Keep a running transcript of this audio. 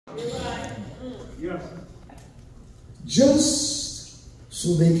Just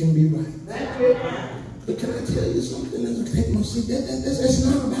so they can be right. But can I tell you something? As I take my seat, that's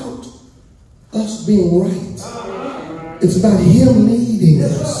not about us being right. It's about Him needing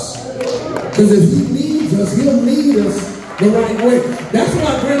us. Because if He needs us, He'll lead us the right way. That's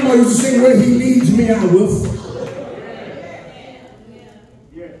why Grandma used to sing, where He leads me, I will follow.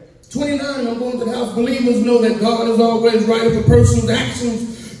 29, I'm going to the house. Believers know that God is always right if a person's actions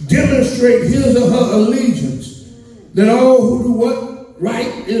demonstrate his or her allegiance. Then all who do what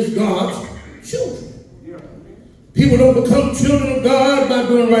right is God's children. People don't become children of God by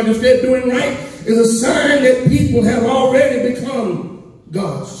doing right. Instead, doing right is a sign that people have already become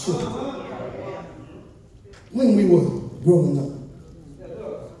God's children. When we were growing up,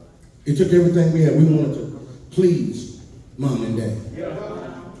 it took everything we had. We wanted to please Mom and Dad.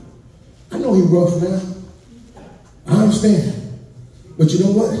 I know he rough now. I understand. But you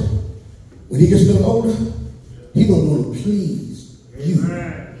know what? When he gets a little older, he gonna want to please you.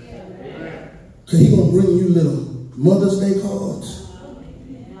 Because he gonna bring you little Mother's Day cards.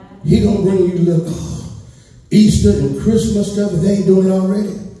 He gonna bring you little Easter and Christmas stuff if they ain't doing it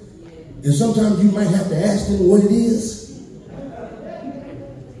already. And sometimes you might have to ask them what it is.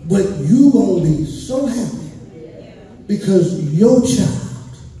 But you gonna be so happy because your child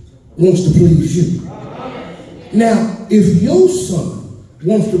wants to please you. Now, if your son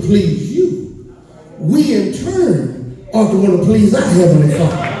wants to please you, we in turn ought to want to please our Heavenly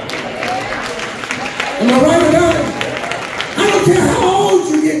Father. Am I right about it? I don't care how old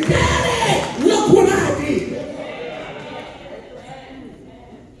you get. Daddy, look what I did.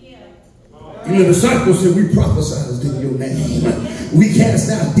 And the disciples said, we prophesied in your name. We cast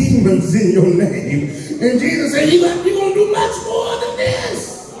out demons in your name. And Jesus said, you're going to do much more than this.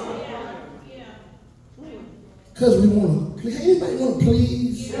 Because we want to please. Anybody want to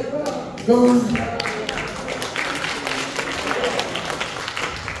please God?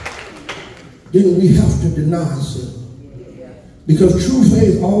 Then we have to deny ourselves. Because true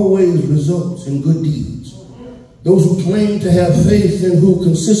faith always results in good deeds. Those who claim to have faith and who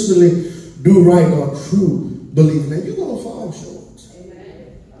consistently do right are true believers. Now you're going to fall short.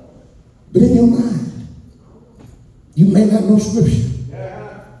 But in your mind, you may not know scripture,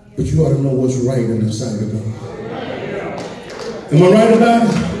 but you ought to know what's right in the sight of God. Am I right about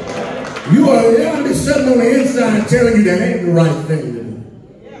it? You ought to be sitting on the inside telling you that ain't the right thing to do.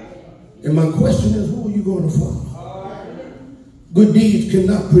 And my question is, who are you going to follow? Good deeds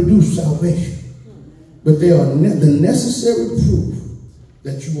cannot produce salvation, but they are the necessary proof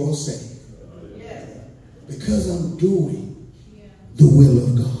that you are saved. Because I'm doing the will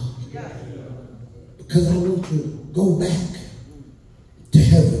of God. Because I want to go back to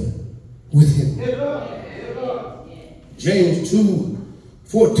heaven with Him. James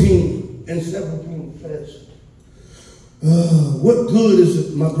 2:14 and 17 says, what good is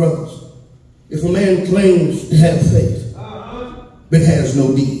it, my brothers, if a man claims to have faith, but has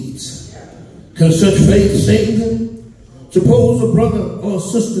no deeds? Can such faith save him? Suppose a brother or a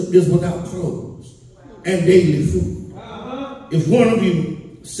sister is without clothes and daily food. If one of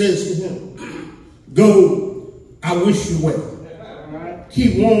you says to him, go, I wish you well,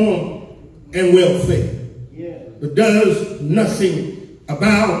 keep warm and well fed, but does nothing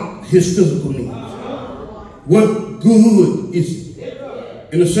about his physical needs, what good is it?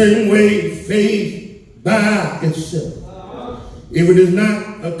 In the same way, faith by itself, if it is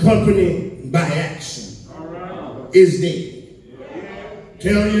not accompanied by action, is dead.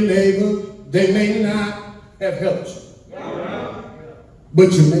 Tell your neighbor, they may not have helped you,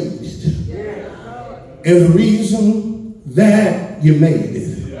 but you made it. And the reason that you made it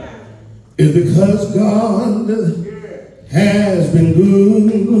is because God has been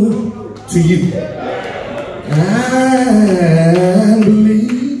good to you. I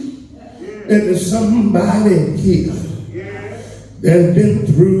believe that there's somebody here that's been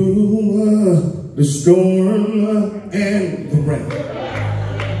through the storm and the rain.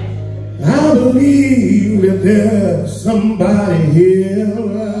 I believe that there's somebody here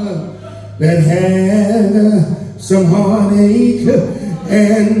that had some heartache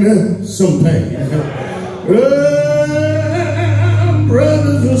and some pain.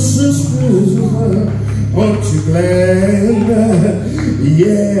 Brothers and sisters, aren't you glad,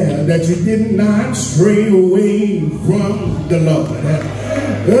 that you did not stray away from the Lord?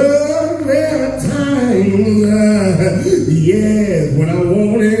 There are times, when I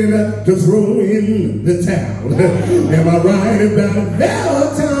wanted to throw in the towel. Am I right about it? There are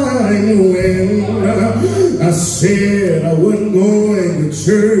times when I said I wasn't going to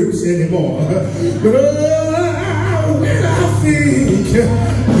church anymore. But when I think,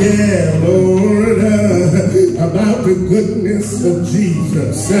 yeah, Lord, about the goodness of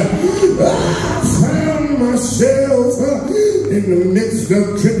Jesus. I found myself in the midst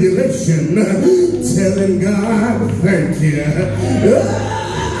of tribulation, telling God, thank you.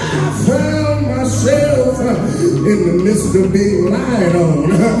 I found myself in the midst of being lied on,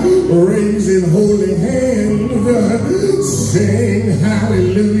 raising holy hands, saying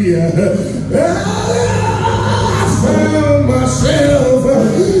hallelujah. I found myself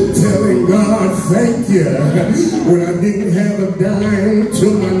telling God thank you when I didn't have a dime to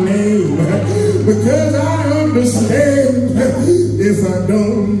my name, because I understand if I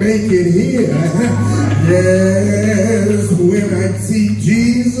don't make it here, yes, when I see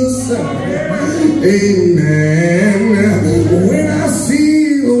Jesus, amen, when I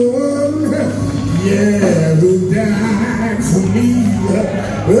see the one, yeah, who died for me,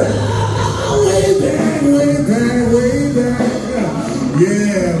 way back,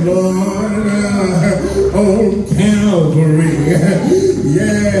 yeah, Lord, on Calvary,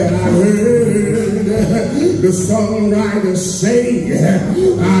 yeah, I heard the songwriter say,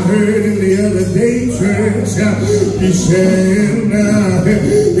 I heard in the other day, church, he said,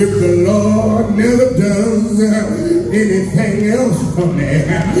 if the Lord never does anything else for me,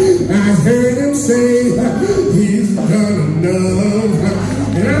 I heard him say, he's done enough.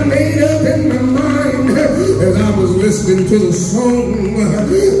 And I made up in my mind as I was listening to the song,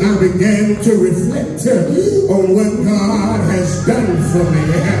 I began to reflect on what God has done for me.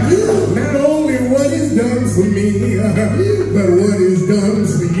 Not only what he's done for me, but what he's done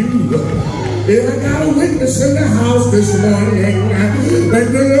for you. And I got a witness in the house this morning that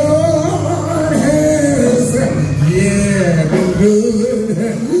the Lord has, yeah, been good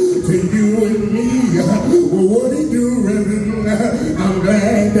to you and me. Well, what he do, Reverend? I'm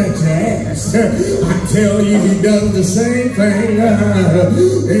glad that you asked. I tell you, he does the same thing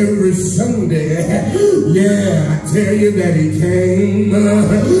every Sunday. Yeah, I tell you that he came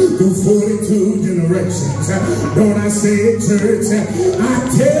through 42 generations. Don't I say it, church? I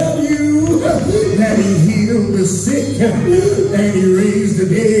tell you that he healed the sick and he raised the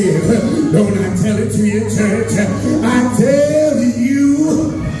dead. Don't I tell it to you, church? I tell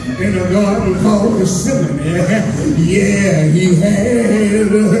you, in a garden called Gethsemane, yeah, he had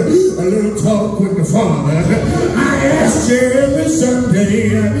a little talk with the Father. I asked you every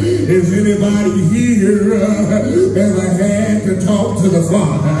Sunday, is anybody here ever had to talk to the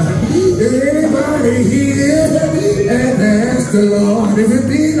Father? Is anybody here ever asked the Lord, if it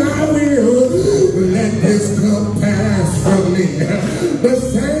be thy will, let this cup pass from me? But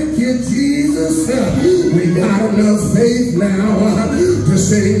thank you, Jesus, we got enough faith now to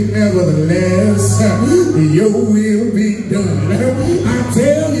say, nevertheless, your will be done. I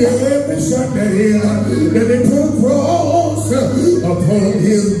tell you every Sunday that they put a cross upon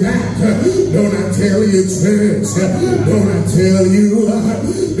his back. Don't I tell you, church? Don't I tell you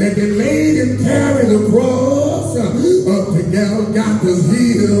that they made him carry the cross up to Golgotha's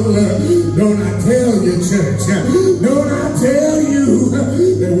hill? Don't I tell you, church? Don't I tell you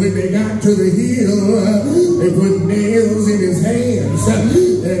that when they got to the hill, they put nails in his hands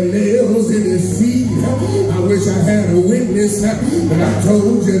and nails in his feet? I wish I had a witness, but I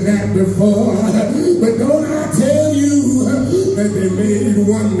told you that before. But don't I tell you that they made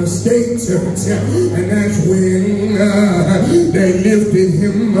one mistake, church, and that's when they lifted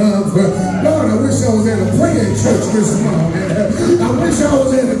him up. Lord, I wish I was at a praying church this morning. I wish I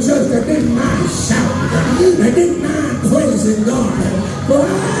was at a church that didn't mind shouting, that didn't mind praising God. But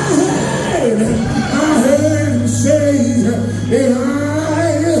I heard him say, if I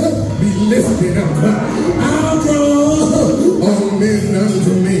be lifted up, I'll draw all men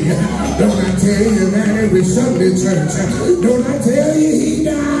unto me. Don't I tell you that every Sunday, church? Don't I tell you he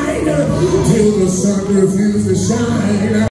died till the sun refused to shine?